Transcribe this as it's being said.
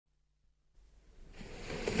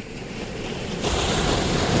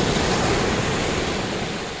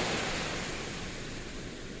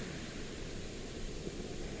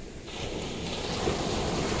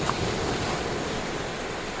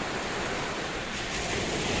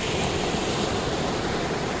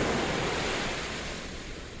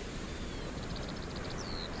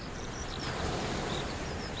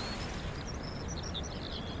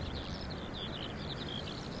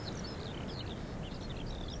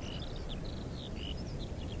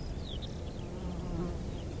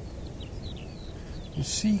The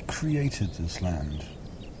sea created this land.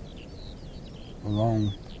 A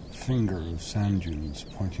long finger of sand dunes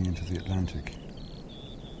pointing into the Atlantic.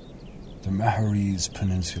 The Maharees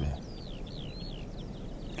Peninsula.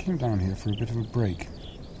 Came down here for a bit of a break.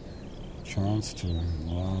 Chance to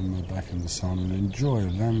lie on my back in the sun and enjoy a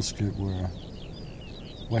landscape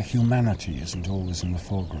where humanity isn't always in the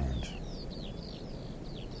foreground.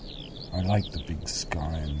 I like the big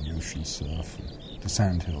sky and the ocean surf and the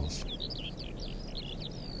sandhills.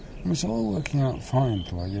 It was all working out fine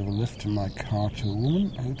till I gave a lift in my car to a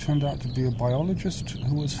woman who turned out to be a biologist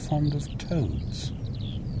who was fond of toads.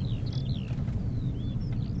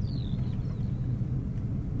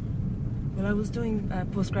 Well, I was doing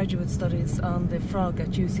postgraduate studies on the frog at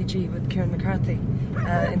UCG with Kieran McCarthy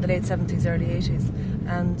in the late 70s, early 80s,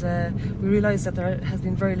 and we realised that there has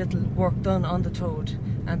been very little work done on the toad,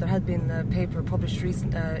 and there had been a paper published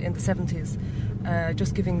in the 70s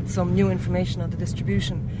just giving some new information on the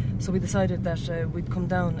distribution. So we decided that we'd come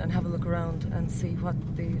down and have a look around and see what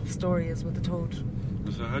the story is with the toad.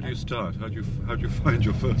 So how do you start? How do you find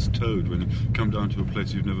your first toad when you come down to a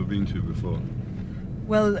place you've never been to before?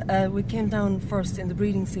 Well, we came down first in the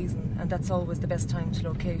breeding season, and that's always the best time to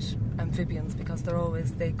locate amphibians because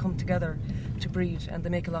they come together to breed and they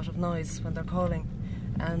make a lot of noise when they're calling,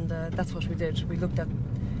 and that's what we did.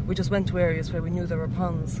 We just went to areas where we knew there were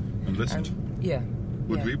ponds. And listened?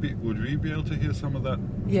 Would we be able to hear some of that?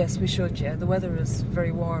 Yes, we should, yeah. The weather is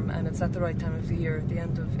very warm and it's at the right time of the year, the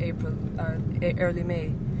end of April, early May,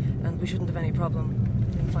 and we shouldn't have any problem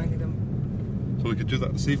in finding them. So we could do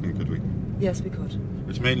that this evening, could we? Yes, we could.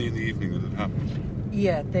 It's mainly in the evening that it happens.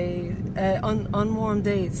 Yeah, they on warm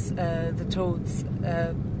days the toads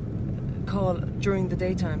call during the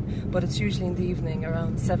daytime, but it's usually in the evening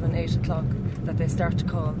around 7, 8 o'clock that they start to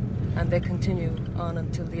call, and they continue on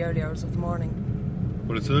until the early hours of the morning.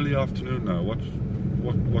 But it's early afternoon now.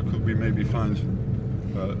 What could we maybe find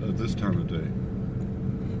at this time of day?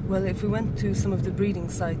 Well, if we went to some of the breeding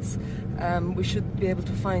sites, we should be able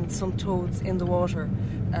to find some toads in the water.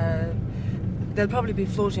 They'll probably be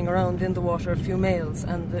floating around in the water, a few males,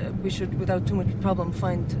 and we should, without too much problem,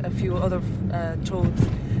 find a few other toads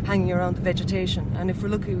hanging around the vegetation. And if we're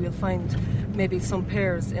lucky, we'll find maybe some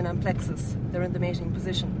pairs in amplexus. They're in the mating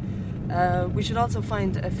position. We should also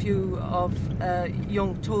find a few of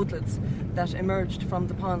young toadlets that emerged from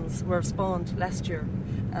the ponds, were spawned last year.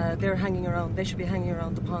 They're hanging around. They should be hanging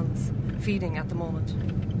around the ponds, feeding at the moment.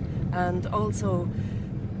 And also,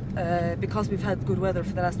 because we've had good weather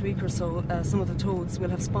for the last week or so, some of the toads will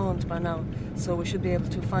have spawned by now, so we should be able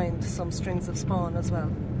to find some strings of spawn as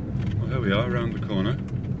well. Well, here we are, around the corner.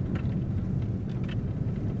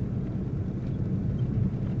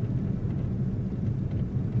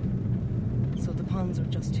 So the ponds are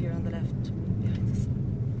just here on the left behind us.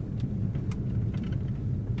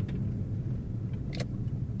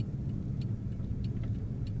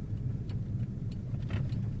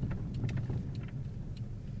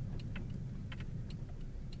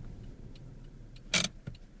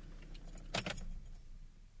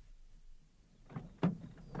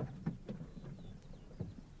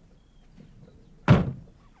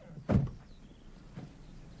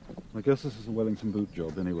 I guess this is a Wellington boot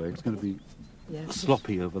job anyway. It's going to be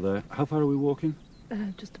sloppy over there. How far are we walking?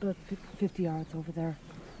 Just about 50 yards over there.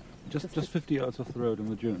 Just 50 yards off the road in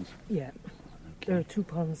the dunes? Yeah. Okay. There are 2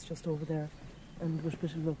 ponds just over there, and with a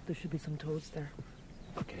bit of luck there should be some toads there.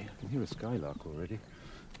 Okay, I can hear a skylark already.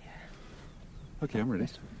 Yeah. Okay, I'm ready.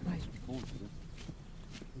 Right.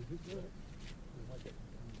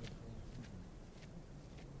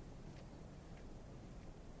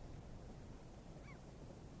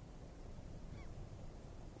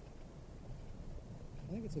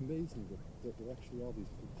 I think it's amazing that there actually are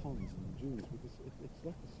these little ponds and dunes, because it's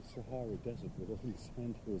like the Sahara Desert with all these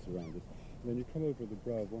sand hills around it. And then you come over the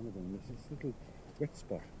brow of one of them and there's this little wet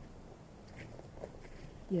spot.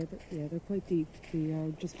 Yeah, they're quite deep. They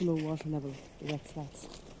are just below water level, the wet flats.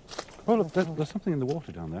 Oh look, there's something in the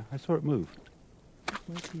water down there. I saw it move. That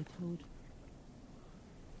might be a toad.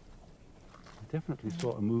 I definitely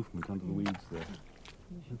saw a movement under the weeds there.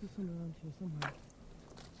 There should be some around here somewhere.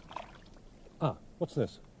 Ah, what's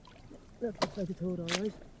this? That looks like a toad, all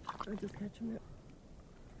right. I'll just catch him there.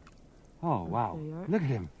 Oh, wow. There you are. Look at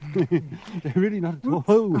him. They're really not at all...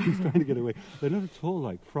 Oh, he's trying to get away. They're not at all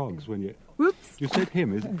like frogs when you... Whoops! You said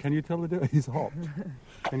him. Can you tell the difference? He's hopped.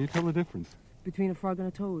 Can you tell the difference? Between a frog and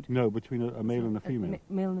a toad? No, between a male and a female.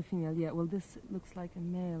 Male and a female, yeah. Well, this looks like a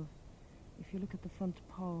male. If you look at the front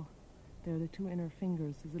paw, there are the 2 inner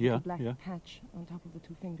fingers. There's a little black patch on top of the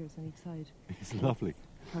 2 fingers on each side. He's lovely.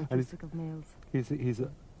 Characteristic of males. He's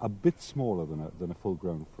a bit smaller than a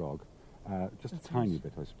full-grown frog, just That's a tiny right.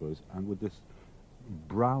 bit, I suppose, and with this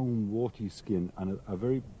brown, warty skin and a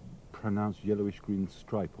very pronounced yellowish-green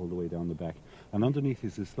stripe all the way down the back. And underneath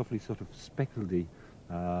is this lovely sort of speckledy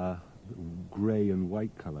grey and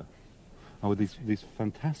white colour. And with these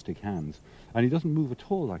fantastic hands. And he doesn't move at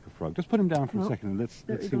all like a frog. Just put him down for a No. second and let's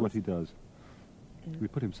There he see what goes. he does. Yeah. We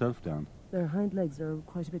put himself down. Their hind legs are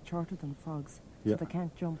quite a bit shorter than frogs, Yeah. so they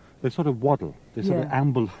can't jump. They sort of waddle. They sort of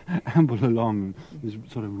Yeah. amble along this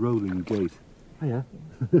sort of rolling gait. Oh, yeah.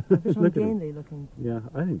 They're a bit Look at 'em. ungainly looking. Yeah,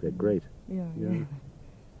 I think they're great. Yeah, Yeah. yeah.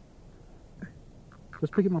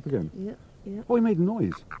 Let's pick him up again. Yeah, yeah. Oh, he made a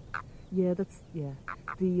noise. Yeah,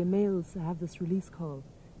 the males have this release call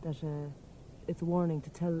that it's a warning to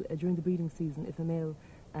tell during the breeding season if a male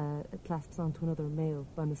clasps onto another male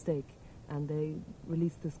by mistake, and they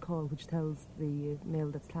release this call which tells the male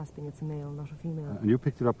that's clasping it's a male, not a female. And you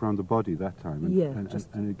picked it up around the body that time. And, Yeah,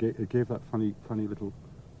 and it gave that funny little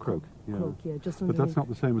croak. Yeah. Croak, yeah, just But underneath. that's not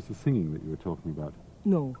the same as the singing that you were talking about.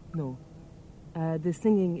 No. The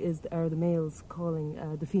singing are the males calling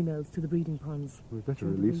the females to the breeding ponds. We better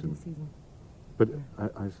during the release breeding him. season. But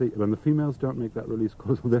I see, when the females don't make that release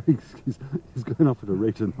call, he's going off at a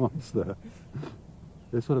rate of knots there.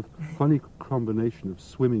 There's sort of funny combination of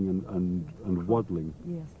swimming and waddling.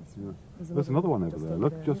 Yes, that's Yeah. right. There's another one over just there.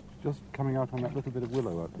 Look, there. just coming out on that little bit of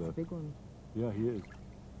willow out That's a there. big one. Yeah, he is.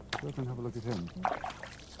 Go and have a look at him.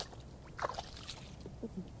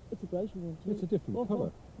 It's a brighter one too. It's a different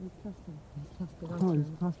colour. He's clasping. He's clasping Oh, onto he's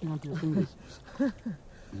him. clasping onto your fingers. He's a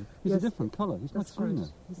Yes, different colour. He's much That's right. greener.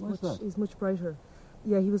 He's Why is much, that? he's much brighter.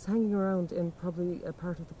 Yeah, he was hanging around in probably a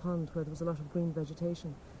part of the pond where there was a lot of green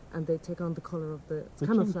vegetation, and they take on the colour of the They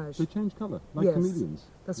camouflage. They change colour, like Yes. chameleons.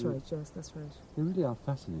 That's Yeah. right. Yes, that's right. They really are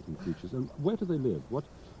fascinating creatures. And where do they live?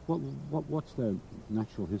 What's their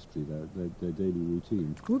natural history, their daily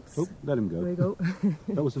routine? Oops. Oh, let him There we go. go.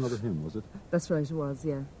 That was another hymn, was it? That's right. It was.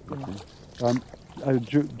 Yeah.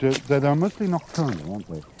 They're mostly nocturnal, aren't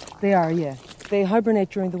they? They are. Yeah. They hibernate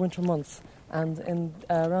during the winter months, and in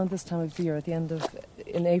around this time of the year,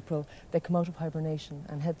 in April, they come out of hibernation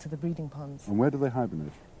and head to the breeding ponds. And where do they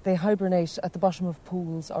hibernate? They hibernate at the bottom of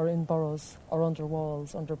pools or in burrows or under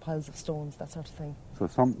walls, under piles of stones, that sort of thing. So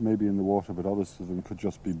some may be in the water, but others of them could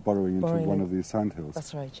just be burrowing into Burrowing one in. of these sandhills.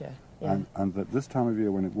 That's right, yeah. Yeah. And at this time of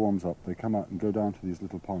year, when it warms up, they come out and go down to these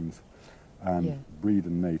little ponds and Yeah. breed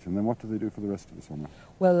and mate. And then what do they do for the rest of the summer?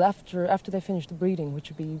 Well, after they finish the breeding, which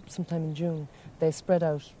would be sometime in June, they spread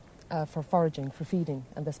out for foraging, for feeding,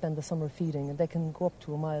 and they spend the summer feeding, and they can go up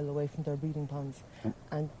to a mile away from their breeding ponds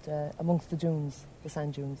and amongst the dunes, the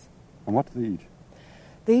sand dunes. And what do they eat?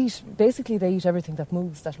 They eat everything that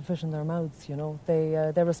moves, that will fit in their mouths, you know.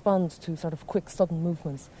 They respond to sort of quick, sudden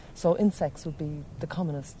movements. So insects would be the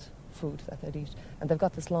commonest food that they'd eat. And they've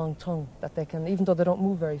got this long tongue that they can, even though they don't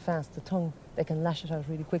move very fast, the tongue, they can lash it out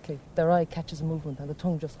really quickly. Their eye catches a movement and the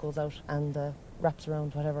tongue just goes out and wraps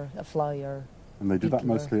around whatever, a fly or... And they do that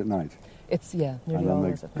beetle or- mostly at night. It's, yeah, nearly And then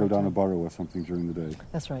always they at go down a nighttime. burrow or something during the day.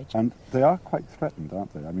 That's right. And they are quite threatened,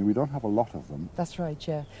 aren't they? I mean, we don't have a lot of them. That's right,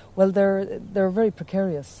 yeah. Well, they're very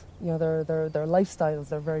precarious. You know, their lifestyles,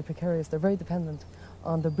 they're very precarious. They're very dependent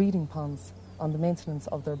on the breeding ponds, on the maintenance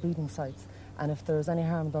of their breeding sites. And if there's any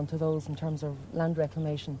harm done to those in terms of land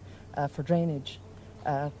reclamation for drainage,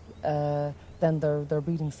 then their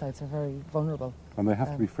breeding sites are very vulnerable. And they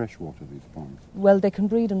have to be freshwater, these ponds. Well, they can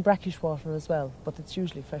breed in brackish water as well, but it's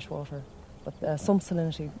usually fresh water. But some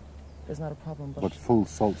salinity is not a problem. But full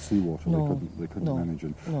salt seawater No, they couldn't no, manage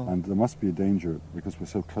it. no. And there must be a danger, because we're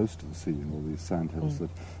so close to the sea in all these sandhills, that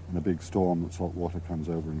in a big storm that salt water comes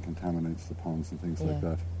over and contaminates the ponds and things like Yeah.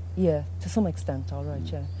 that. Yeah, to some extent, all right,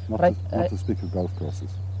 yeah. Not, But not to speak of golf courses.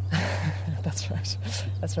 That's right.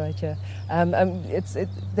 That's right. Yeah.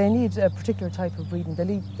 They need a particular type of breeding.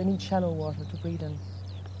 They need shallow water to breed in.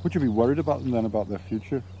 Would you be worried about them then, about their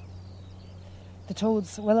future? The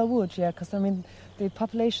toads. Well, I would. Yeah, because I mean, the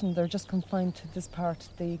population, they're just confined to this part,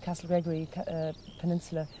 the Castle Gregory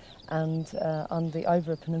Peninsula, and on the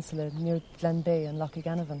Ivor Peninsula near Glen Bay and Lough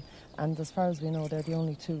Ganavan. And as far as we know, they're the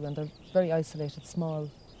only two, and they're very isolated, small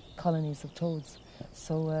colonies of toads.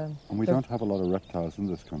 So. And we they're- don't have a lot of reptiles in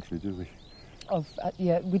this country, do we?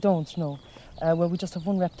 Yeah, we don't, no. Well, we just have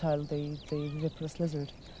one reptile, the viviparous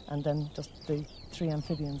lizard, and then just the three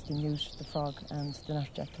amphibians, the newt, the frog, and the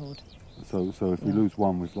natterjack toad. So if we Yeah. lose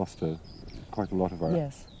one, we've lost quite a lot of our...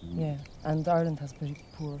 Yes, yeah. And Ireland has pretty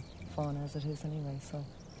poor fauna as it is anyway, so...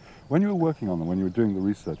 When you were working on them, when you were doing the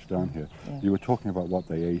research down here, Yeah. you were talking about what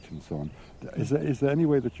they ate and so on. Is there any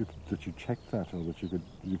way that you check that, or that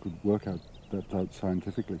you could work out that out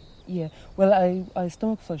scientifically? Yeah, well, I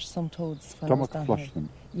stomach flushed some toads when I was Stomach down flush here. them.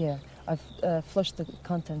 Yeah, I've flushed the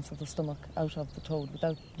contents of the stomach out of the toad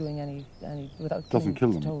without doing any without Doesn't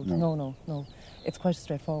killing kill the them, toad. no. No. It's quite a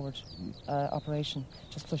straightforward operation,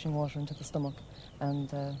 just flushing water into the stomach.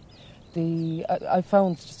 And I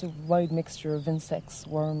found just a wide mixture of insects,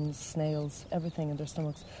 worms, snails, everything in their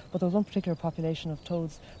stomachs. But there was one particular population of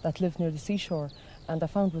toads that lived near the seashore, and I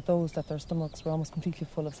found with those that their stomachs were almost completely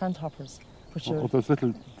full of sandhoppers, which are Those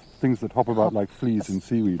little things that hop about like fleas in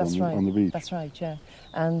seaweed on the beach. That's right, yeah.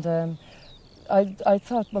 And I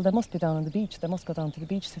thought, well, they must be down on the beach. They must go down to the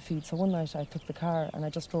beach to feed. So one night I took the car and I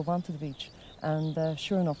just drove onto the beach. And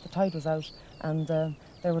sure enough, the tide was out, and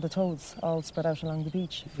there were the toads all spread out along the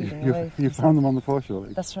beach, feeding away. You found them on the foreshore?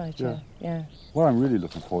 That's right, yeah. What I'm really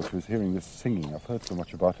looking forward to is hearing this singing. I've heard so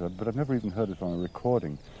much about it, but I've never even heard it on a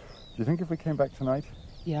recording. Do you think if we came back tonight?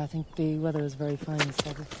 Yeah, I think the weather is very fine,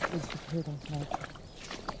 so we should hear them tonight.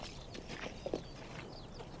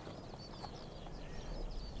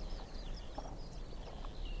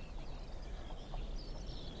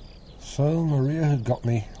 So Maria had got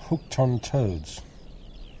me hooked on toads.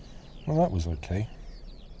 Well, that was okay.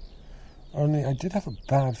 Only I did have a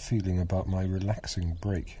bad feeling about my relaxing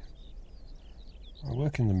break. I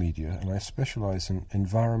work in the media and I specialise in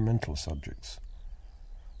environmental subjects.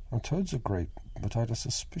 And toads are great, but I had a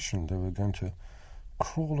suspicion they were going to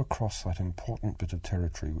crawl across that important bit of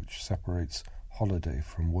territory which separates holiday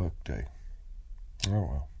from work day. Oh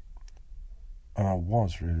well. And I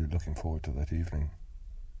was really looking forward to that evening.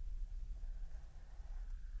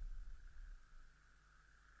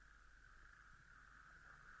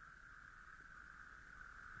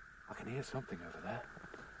 I can hear something over there.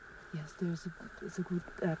 Yes, there's a good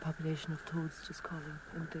population of toads just calling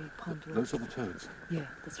in the pond. Those are the toads. Yeah,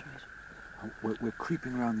 that's right. We're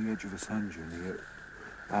creeping around the edge of a sand dune here.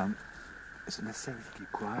 Is it necessary to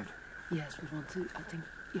keep quiet? Yes, we want to. I think,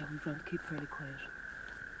 yeah, we want to keep fairly quiet.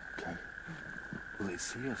 Okay. Will they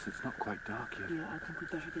see us? It's not quite dark yet. Yeah, I think we'd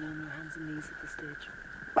better get on our hands and knees at this stage.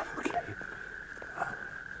 Okay.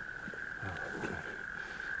 Okay.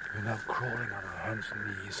 We're now crawling on our hands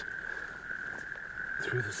and knees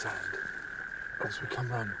through the sand. As we come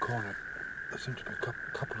round the corner, there seem to be a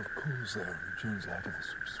couple of pools there in the dunes ahead of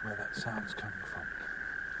us, which is where that sound's coming from.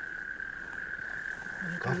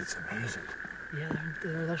 God, it's amazing. Yeah,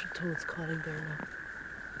 there are a lot of toads calling there now.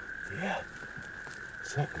 Yeah,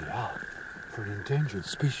 certainly are. For an endangered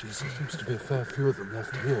species, there seems to be a fair few of them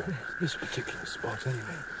left here. This particular spot,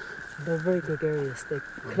 anyway. They're very gregarious. They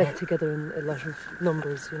collect together in a lot of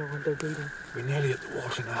numbers, when they're breeding. We're nearly at the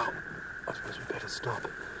water now. I suppose we better stop.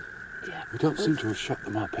 Yeah. We don't seem to have shut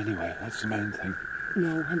them up anyway. That's the main thing.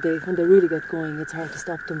 No, when they really get going, it's hard to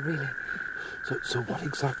stop them, really. So what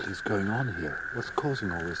exactly is going on here? What's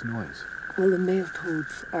causing all this noise? Well, the male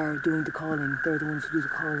toads are doing the calling. They're the ones who do the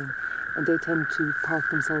calling. And they tend to park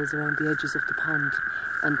themselves around the edges of the pond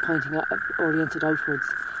and oriented outwards.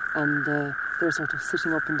 And they're sort of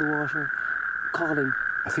sitting up in the water, calling.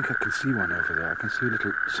 I think I can see one over there. I can see a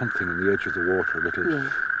little something in the edge of the water. A little. Yeah.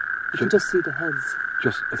 You can just see the heads.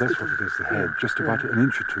 That's what it is. The head, just about an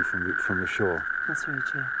inch or two from the shore. That's right.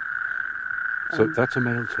 Yeah. So that's a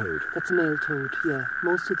male toad. That's a male toad. Yeah.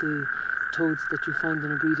 Most of the toads that you find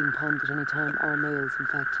in a breeding pond at any time are males, in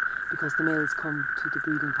fact, because the males come to the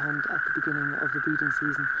breeding pond at the beginning of the breeding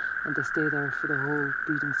season and they stay there for the whole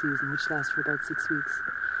breeding season, which lasts for about 6 weeks.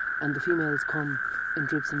 And the females come in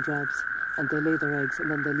dribs and drabs and they lay their eggs and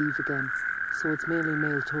then they leave again. So it's mainly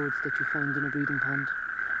male toads that you find in a breeding pond.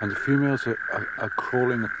 And the females are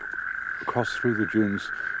crawling across through the dunes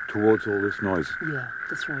towards all this noise? Yeah,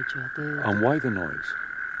 that's right, yeah. And why the noise?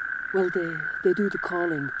 Well, they do the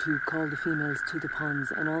calling to call the females to the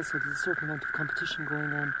ponds, and also there's a certain amount of competition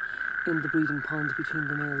going on in the breeding pond between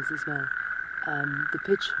the males as well. The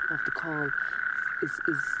pitch of the call is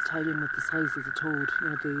tied in with the size of the toad.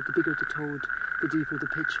 The bigger the toad, the deeper the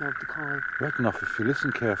pitch of the call. Right enough, if you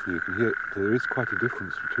listen carefully, you can hear there is quite a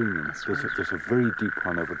difference between them. There's a very deep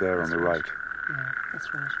one over there on the right. Yeah,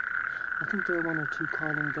 that's right. I think there are one or two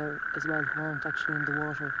calling there as well who aren't actually in the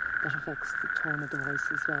water. That affects the tone of the voice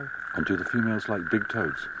as well. And do the females like big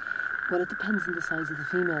toads? Well, it depends on the size of the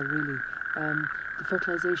female, really. The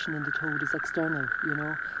fertilisation in the toad is external,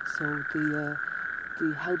 so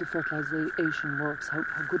how the fertilisation works, how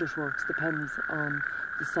good it works, depends on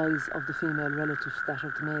the size of the female relative to that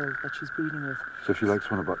of the male that she's breeding with. So she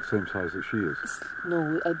likes one about the same size as she is?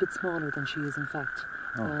 No, a bit smaller than she is, in fact.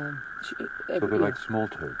 Oh. So they like small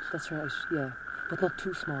toads? That's right, yeah. But not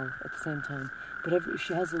too small at the same time. But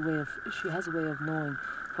she has a way of knowing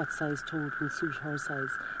what size toad will suit her size,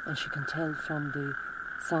 and she can tell from the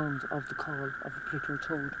sound of the call of a particular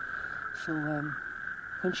toad. So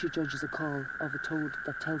when she judges a call of a toad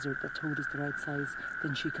that tells her that toad is the right size,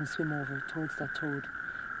 then she can swim over towards that toad.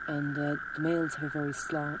 And the males have a very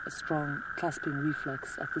strong clasping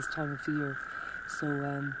reflex at this time of the year. So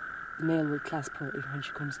the male will clasp her when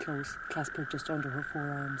she comes close, clasp her just under her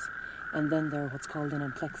forearms. And then they're what's called an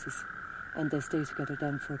amplexus. And they stay together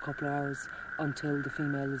then for a couple of hours until the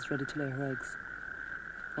female is ready to lay her eggs.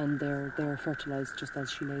 And they're fertilised just as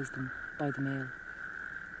she lays them by the male.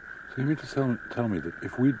 So you mean to tell me that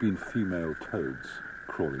if we'd been female toads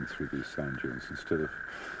crawling through these sand dunes instead of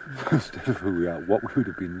who we are, what we would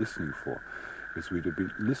have been listening for is we'd have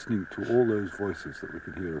been listening to all those voices that we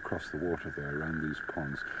could hear across the water there around these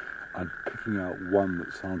ponds and picking out one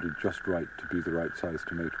that sounded just right to be the right size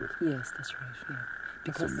to mate with. Yes, that's right, yeah.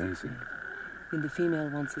 Because, that's amazing. The female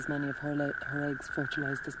wants as many of her eggs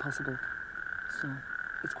fertilised as possible, so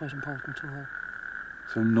it's quite important to her.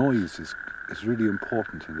 So noise is really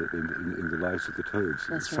important in the lives of the toads.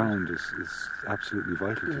 That's sound is absolutely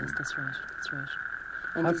vital to them. Yes, that's right.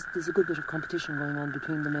 And there's a good bit of competition going on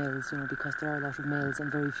between the males, because there are a lot of males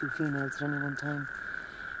and very few females at any one time.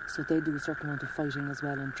 So they do a certain amount of fighting as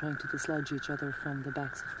well and trying to dislodge each other from the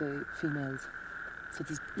backs of the females. So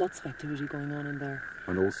there's lots of activity going on in there.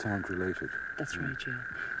 And all sound related. That's right, yeah.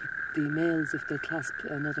 The males, if they clasp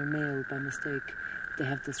another male by mistake, they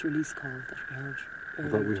have this release call that we heard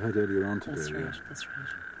earlier. That we heard earlier on today. That's right.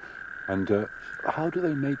 And how do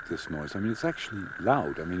they make this noise? I mean, it's actually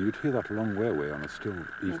loud. I mean, you'd hear that a long way away on a still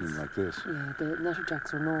evening like this. Yeah, the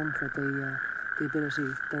natterjacks are known for their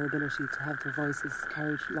ability to have their voices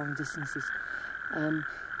carried long distances.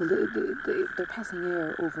 They're passing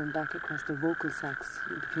air over and back across their vocal sacs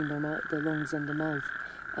between their lungs and the mouth,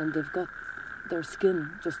 and they've got their skin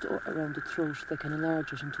just around the throat. They can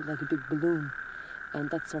enlarge it into like a big balloon, and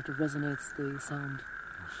that sort of resonates the sound,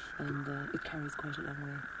 and it carries quite a long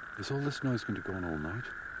way. Is all this noise going to go on all night?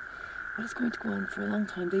 Well, it's going to go on for a long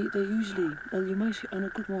time. They usually, well, you might, on a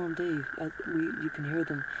good warm day, you can hear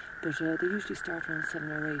them, but they usually start around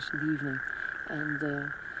 7 or 8 in the evening, and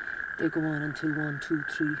they go on until 1, 2,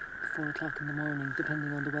 3, 4 o'clock in the morning,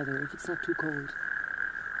 depending on the weather, if it's not too cold.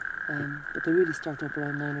 But they really start up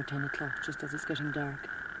around 9 or 10 o'clock, just as it's getting dark.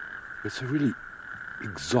 It's a really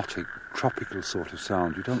exotic, tropical sort of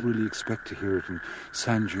sound. You don't really expect to hear it in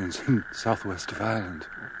sand dunes in southwest of Ireland.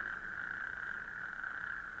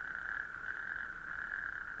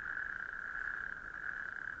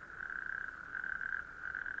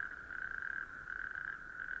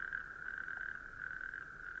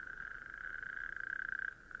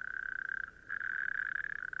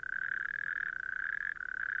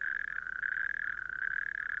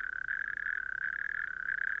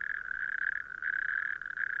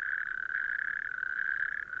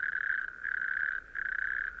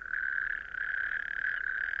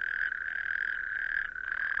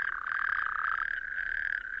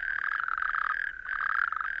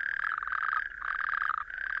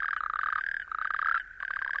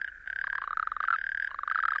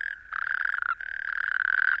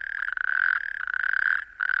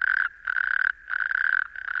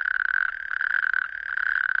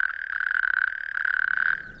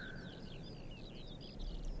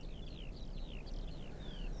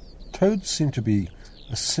 Toads seem to be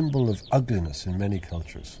a symbol of ugliness in many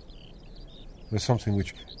cultures. They're something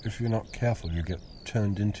which, if you're not careful, you get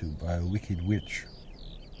turned into by a wicked witch.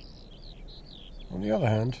 On the other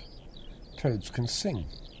hand, toads can sing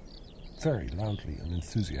very loudly and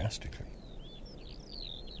enthusiastically.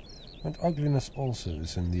 And ugliness also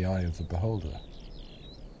is in the eye of the beholder.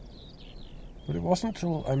 But it wasn't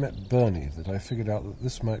till I met Bernie that I figured out that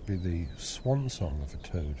this might be the swan song of a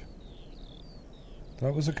toad.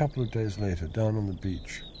 That was a couple of days later, down on the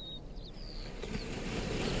beach.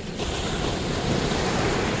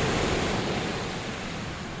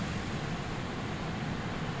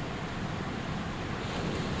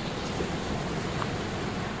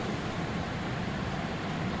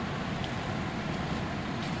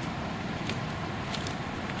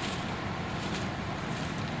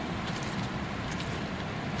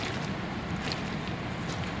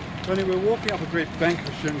 Tony, we're walking up a great bank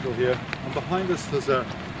of shingle here, and behind us there's a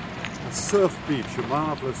surf beach, a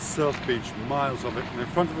marvellous surf beach, miles of it, and in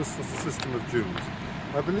front of us there's a system of dunes.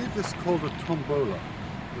 I believe this is called a tombola.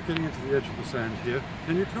 We're getting into the edge of the sand here.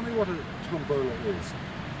 Can you tell me what a tombola is?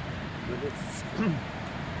 Well, it's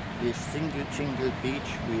the single shingle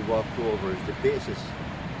beach we walked over is the basis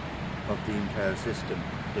of the entire system.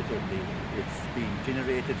 It's been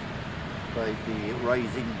generated by the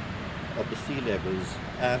rising of the sea levels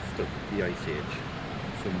after the Ice Age,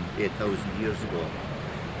 some 8,000 years ago.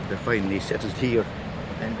 They finally settled here,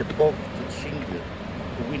 and above the shingle,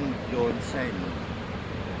 the wind-blown sand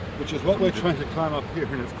which is what we're trying to climb up here,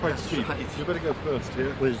 and it's quite That's steep. right. You better go first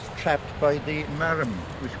here. Was trapped by the Marram,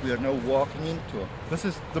 which we are now walking into. This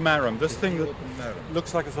is the Marram, this thing The that open Marram.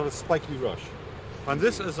 looks like a sort of spiky rush. And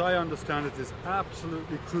this, as I understand it, is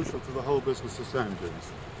absolutely crucial to the whole business of sand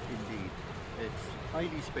dunes. Indeed. It's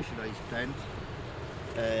highly specialised plant.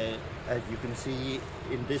 As you can see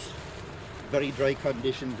in this very dry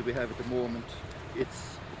conditions we have at the moment,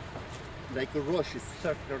 it's like a rush, it's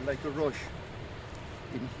circular like a rush.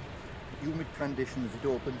 In humid conditions it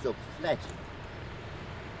opens up flat.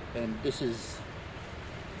 And this is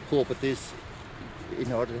cope with this,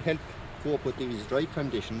 in order to help cope with these dry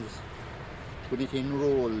conditions, put it in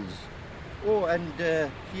rolls. Oh, and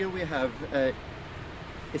here we have a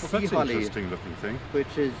sea That's an holly, interesting looking thing.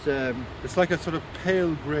 which is It's like a sort of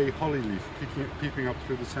pale grey holly leaf peeping up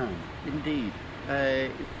through the sand. indeed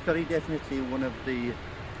very definitely one of the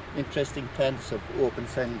interesting plants of open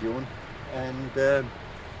sand dune, and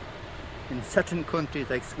in certain countries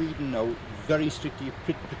like Sweden now, very strictly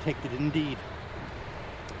protected indeed.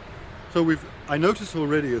 So I notice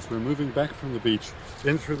already as we're moving back from the beach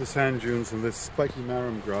in through the sand dunes and this spiky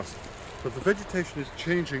marram grass that the vegetation is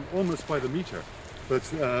changing almost by the metre.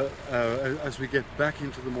 But as we get back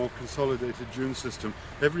into the more consolidated dune system,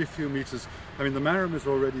 every few metres, I mean the marram is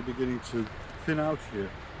already beginning to thin out here,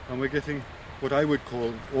 and we're getting what I would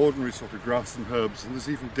call ordinary sort of grass and herbs, and there's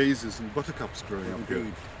even daisies and buttercups growing up here.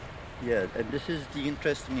 Indeed. Yeah, and this is the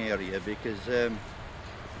interesting area because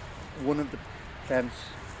one of the plants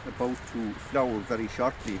about to flower very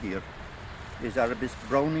shortly here is Arabis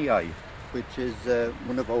brownii, which is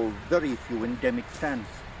one of our very few endemic plants.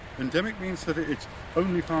 Endemic means that it's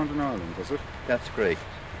only found in Ireland, does it? That's correct.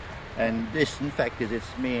 And this, in fact, is its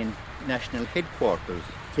main national headquarters.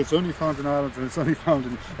 So it's only found in Ireland and it's only found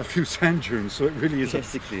in a few sand dunes, so it really is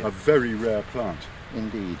Basically. a very rare plant.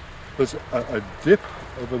 Indeed. There's a dip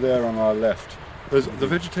over there on our left. The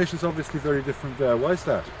vegetation is obviously very different there. Why is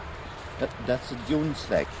that? That's a dune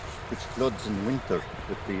slack, which floods in winter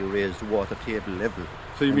with the raised water table level.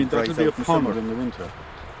 So you and mean that dries would be a out in pond summer. in the winter?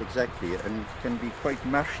 Exactly, and can be quite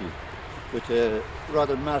marshy, with a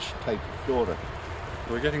rather marsh type of flora.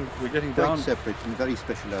 We're getting Quite down. separate and very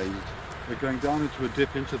specialised. We're going down into a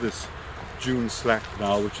dip into this dune slack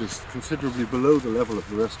now, which is considerably below the level of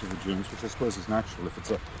the rest of the dunes, which I suppose is natural if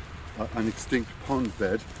it's an extinct pond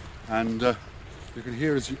bed. And you can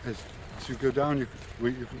hear as you go down, you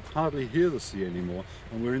can hardly hear the sea anymore,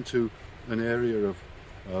 and we're into an area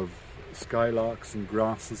of skylarks and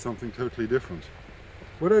grass and something totally different.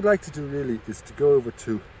 What I'd like to do really is to go over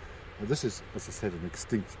to, this is, as I said, an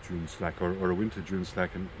extinct dune slack or a winter dune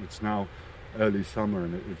slack, and it's now early summer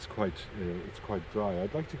and it's quite dry.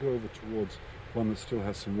 I'd like to go over towards one that still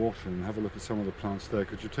has some water and have a look at some of the plants there.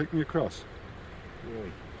 Could you take me across?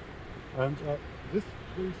 Right. And this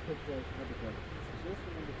very specialised habitat is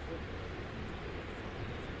also under threat.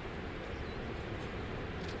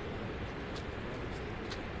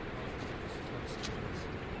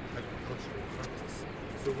 Agricultural practice.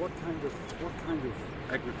 So what kind of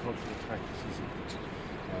agricultural practice is it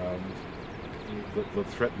that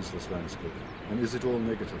threatens this landscape? And is it all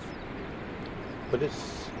negative? But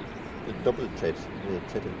it's the double threat, the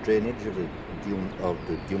threat of drainage of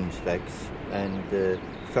the dune slacks and the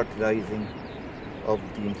fertilising of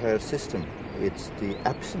the entire system. It's the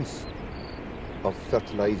absence of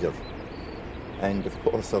fertiliser and of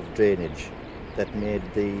course of drainage that made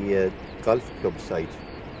the golf club site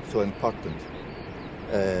so important.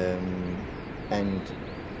 And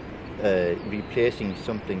replacing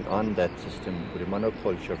something on that system with a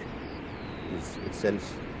monoculture is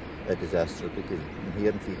itself a disaster because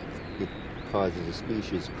inherently it causes a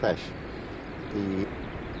species crash. The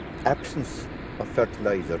absence of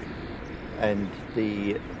fertiliser and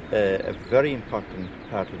a very important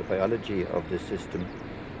part of the biology of this system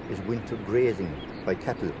is winter grazing by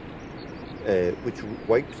cattle, which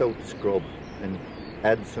wipes out the scrub and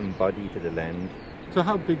adds some body to the land. So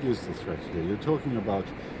how big is the threat here? You're talking about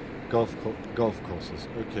golf courses.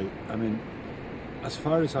 Okay, I mean, as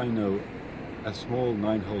far as I know, a small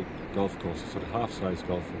 9-hole golf course, sort of half-size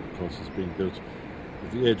golf course, is being built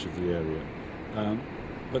at the edge of the area.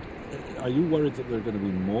 But are you worried that there are going to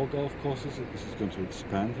be more golf courses, that this is going to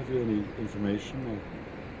expand? Have you any information? Or?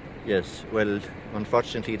 Yes, well,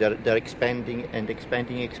 unfortunately, they're expanding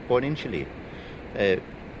exponentially. 2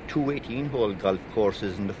 18-hole golf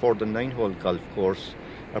courses and the further 9-hole golf course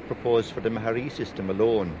are proposed for the Mahari system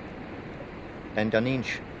alone. And on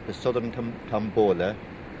Inch, the southern Tombola,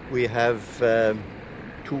 we have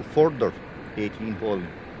 2 further 18-hole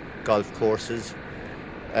golf courses,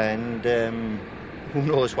 and who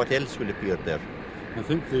knows what else will appear there. I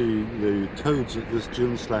think the toads at this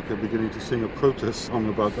dune slack are beginning to sing a protest song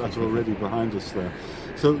about that already behind us there.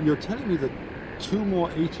 So you're telling me that 2 more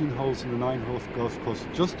 18 holes in the 9-hole golf course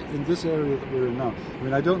just in this area that we're in now. I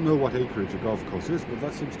mean, I don't know what acreage a golf course is, but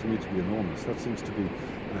that seems to me to be enormous. That seems to be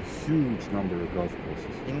a huge number of golf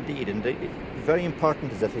courses. Indeed, and very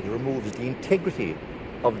important is that it removes the integrity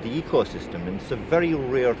of the ecosystem, and it's a very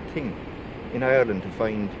rare thing in Ireland to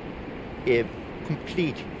find a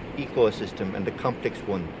complete ecosystem and a complex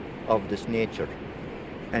one of this nature.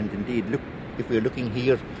 And indeed, look, if we're looking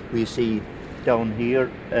here, we see down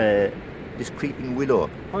here this creeping willow.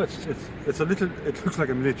 Oh, it's a little. It looks like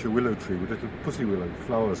a miniature willow tree with little pussy willow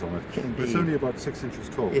flowers on it. Indeed. It's only about 6 inches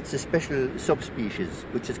tall. It's a special subspecies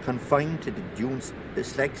which is confined to the dune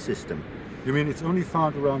slag system. You mean it's only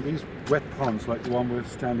found around these wet ponds like the one we're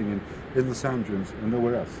standing in the sand dunes and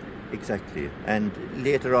nowhere else? Exactly. And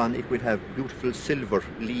later on it will have beautiful silver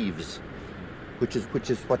leaves, which is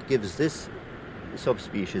what gives this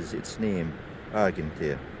subspecies its name,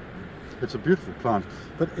 Argentea. It's a beautiful plant,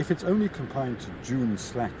 but if it's only confined to dune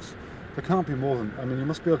slacks, there can't be more than. I mean, you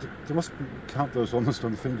must be able to. There must be, count those almost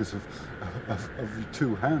on the fingers of the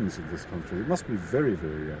 2 hands in this country. It must be very,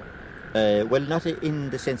 very rare. Well, not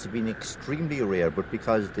in the sense of being extremely rare, but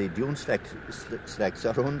because the dune slacks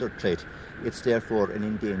are under threat, it's therefore an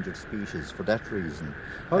endangered species for that reason.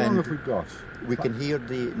 How long have we got? We can hear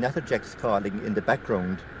the natterjacks calling in the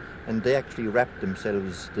background, and they actually wrap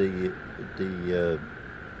themselves. The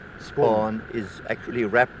spawn is actually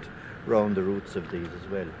wrapped around the roots of these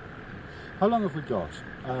as well. How long have we got?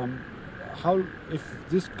 If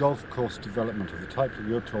this golf course development of the type that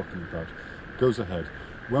you're talking about goes ahead,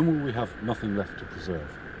 when will we have nothing left to preserve?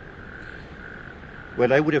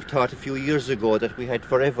 Well, I would have thought a few years ago that we had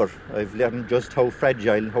forever. I've learned just how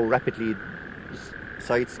fragile and how rapidly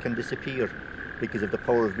sites can disappear because of the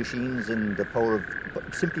power of machines and the power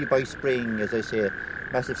of simply by spraying, as I say,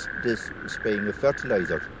 massive spraying of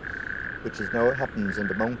fertilizer, which is now happens in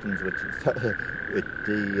the mountains with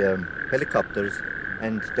the helicopters,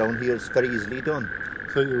 and down here it's very easily done.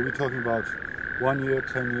 So are we talking about 1 year,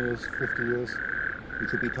 10 years, 50 years? We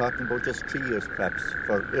could be talking about just 3 years perhaps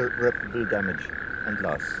for irreparable damage and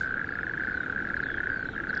loss.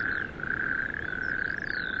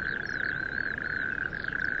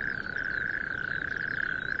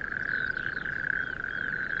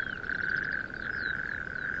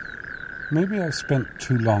 Maybe I've spent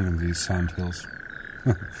too long in these sandhills.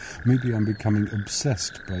 Maybe I'm becoming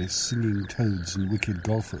obsessed by singing toads and wicked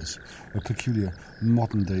golfers, a peculiar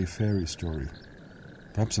modern-day fairy story,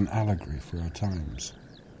 perhaps an allegory for our times.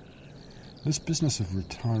 This business of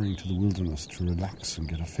retiring to the wilderness to relax and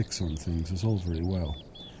get a fix on things is all very well,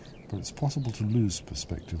 but it's possible to lose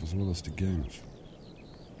perspective as well as to gain it.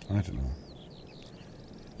 I don't know.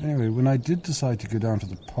 Anyway, when I did decide to go down to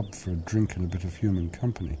the pub for a drink and a bit of human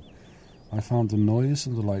company, I found the noise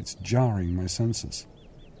and the lights jarring my senses.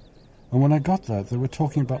 And when I got there, they were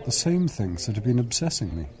talking about the same things that had been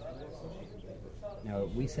obsessing me. Now,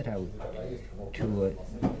 we set out to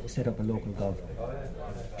set up a local golf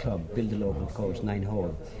club, build a local course,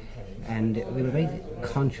 9-hole. And we were very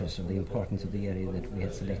conscious of the importance of the area that we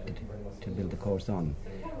had selected to build the course on.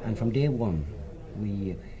 And from day one,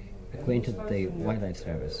 we acquainted the Wildlife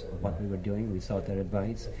Service of what we were doing. We sought their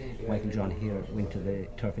advice. Michael John here went to the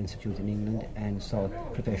Turf Institute in England and sought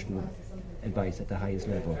professional advice at the highest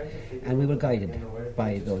level. And we were guided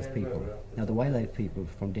by those people. Now, the wildlife people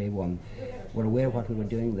from day one were aware of what we were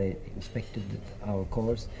doing. They inspected our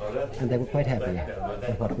course, and they were quite happy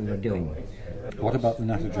with what we were doing. What about the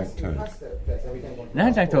natterjack toad?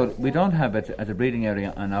 Natterjack toad, we don't have it as a breeding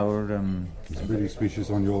area on our... It's a breeding species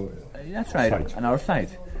on your That's right, site. on our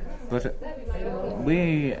site. But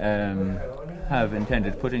we have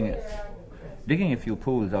intended digging a few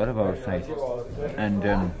pools out of our site,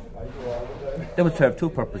 and they would serve 2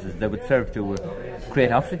 purposes. They would serve to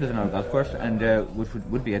create obstacles in our golf course, and which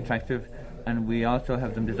would be attractive. And we also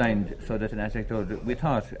have them designed so that an natterjack toad we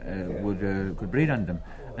thought could breed on them.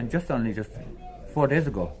 And just 4 days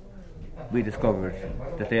ago, we discovered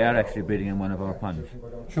that they are actually breeding in one of our ponds.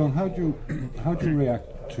 Sean, how do you react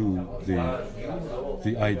to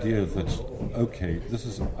the idea that, okay, this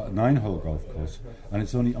is a 9-hole golf course and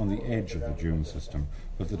it's only on the edge of the dune system,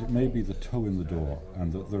 but that it may be the toe in the door,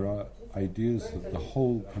 and that there are ideas that the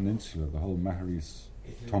whole peninsula, the whole Maharis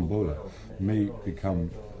Tombola, may become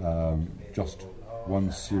just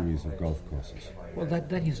one series of golf courses? Well,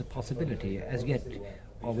 that is a possibility. As yet,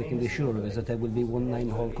 all we can be sure of is that there will be one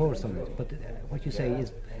 9-hole course on it. But what you say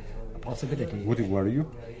is a possibility. Would it worry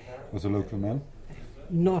you as a local man?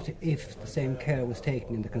 Not if the same care was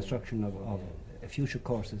taken in the construction of future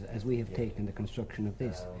courses as we have taken the construction of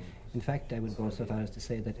this. In fact, I would go so far as to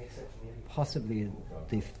say that possibly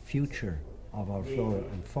the future of our flora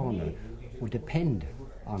and fauna would depend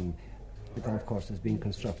on the golf courses being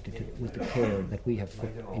constructed with the care that we have put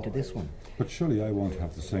into this one. But surely I won't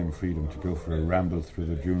have the same freedom to go for a ramble through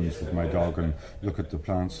the dunes with my dog and look at the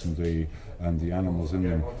plants and the animals in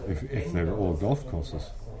them if they're all golf courses.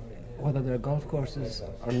 Whether they're golf courses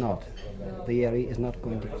or not, the area is not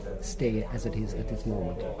going to stay as it is at this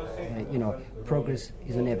moment. Progress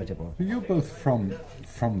is inevitable. You're both from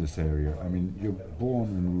this area. I mean, you're born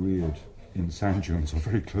and reared in sand dunes, or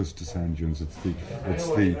very close to sand dunes. It's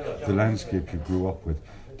the landscape you grew up with.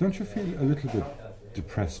 Don't you feel a little bit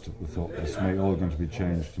depressed at the thought this may all going to be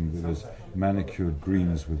changed and there's manicured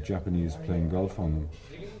greens with Japanese playing golf on them?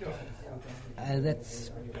 That's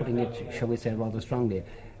putting it, shall we say, rather strongly.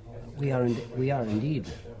 We are indeed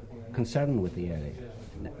concerned with the area.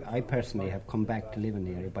 I personally have come back to live in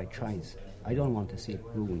the area by choice. I don't want to see it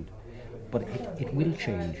ruined. But it will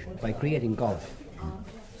change. By creating golf,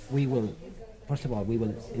 we will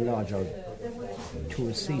enlarge our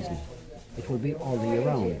tourist season. It will be all the year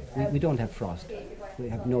round. We don't have frost. We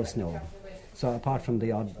have no snow. So apart from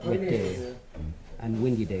the odd wet day and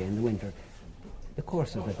windy day in the winter, the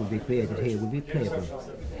courses that will be created here will be playable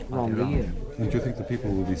around the year. And do you think the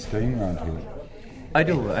people will be staying around here? I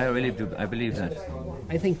do. I really do. I believe that.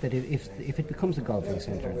 I think that if it becomes a golfing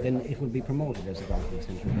centre, then it will be promoted as a golfing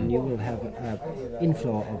centre, and you will have an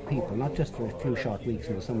inflow of people, not just for a few short weeks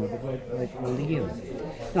in the summer, but right all the year.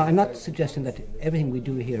 Now, I'm not suggesting that everything we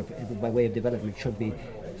do here by way of development should be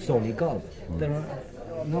solely golf. There are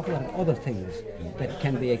an awful lot of other things that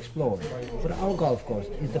can be explored. But our golf course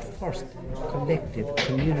is the first collective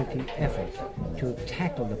community effort to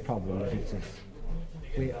tackle the problem that exists.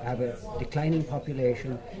 We have a declining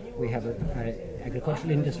population, we have an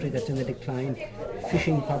agricultural industry that's in the decline,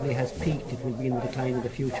 fishing probably has peaked, it will be in the decline in the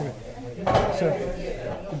future.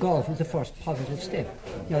 So golf is the first positive step.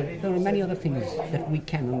 Now, there are many other things that we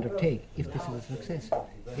can undertake if this is a success.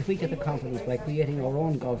 If we get the confidence by creating our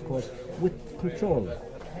own golf course with control.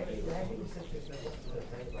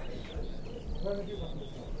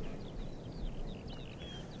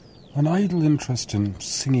 An idle interest in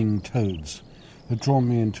singing toads had drawn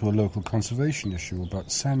me into a local conservation issue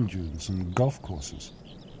about sand dunes and golf courses.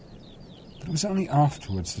 But it was only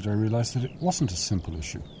afterwards that I realised that it wasn't a simple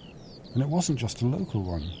issue, and it wasn't just a local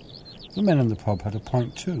one. The men in the pub had a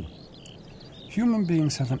point too. Human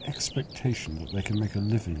beings have an expectation that they can make a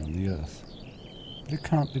living on the earth, but it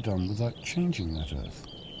can't be done without changing that earth.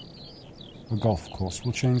 A golf course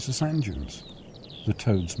will change the sand dunes. The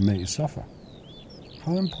toads may suffer.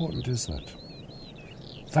 How important is that?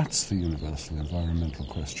 That's the universal environmental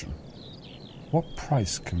question. What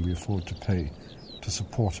price can we afford to pay to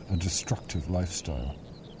support a destructive lifestyle?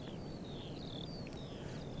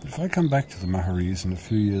 But if I come back to the Maharees in a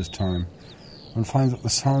few years' time and find that the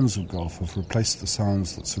sounds of golf have replaced the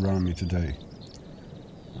sounds that surround me today,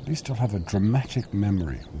 at least I'll have a dramatic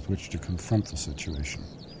memory with which to confront the situation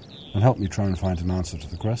and help me try and find an answer to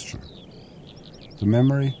the question. The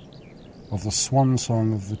memory of the swan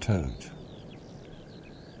song of the toad.